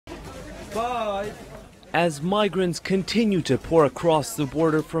As migrants continue to pour across the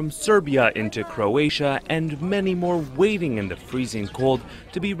border from Serbia into Croatia and many more waiting in the freezing cold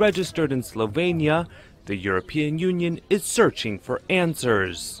to be registered in Slovenia, the European Union is searching for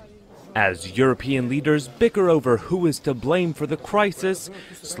answers. As European leaders bicker over who is to blame for the crisis,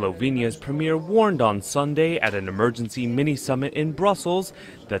 Slovenia's premier warned on Sunday at an emergency mini-summit in Brussels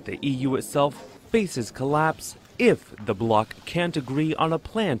that the EU itself faces collapse if the bloc can't agree on a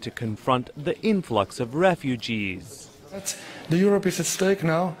plan to confront the influx of refugees. The Europe is at stake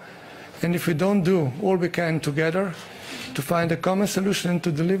now, and if we don't do all we can together to find a common solution and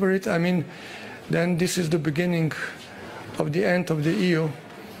to deliver it, then this is the beginning of the end of the EU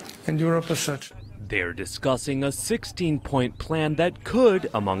and Europe as such. They're discussing a 16-point plan that could,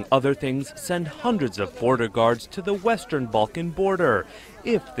 among other things, send hundreds of border guards to the Western Balkan border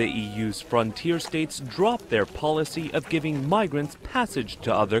if the EU's frontier states drop their policy of giving migrants passage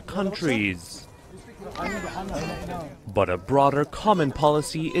to other countries. But a broader common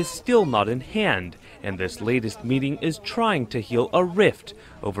policy is still not in hand, and this latest meeting is trying to heal a rift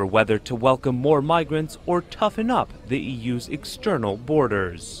over whether to welcome more migrants or toughen up the EU's external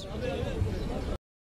borders.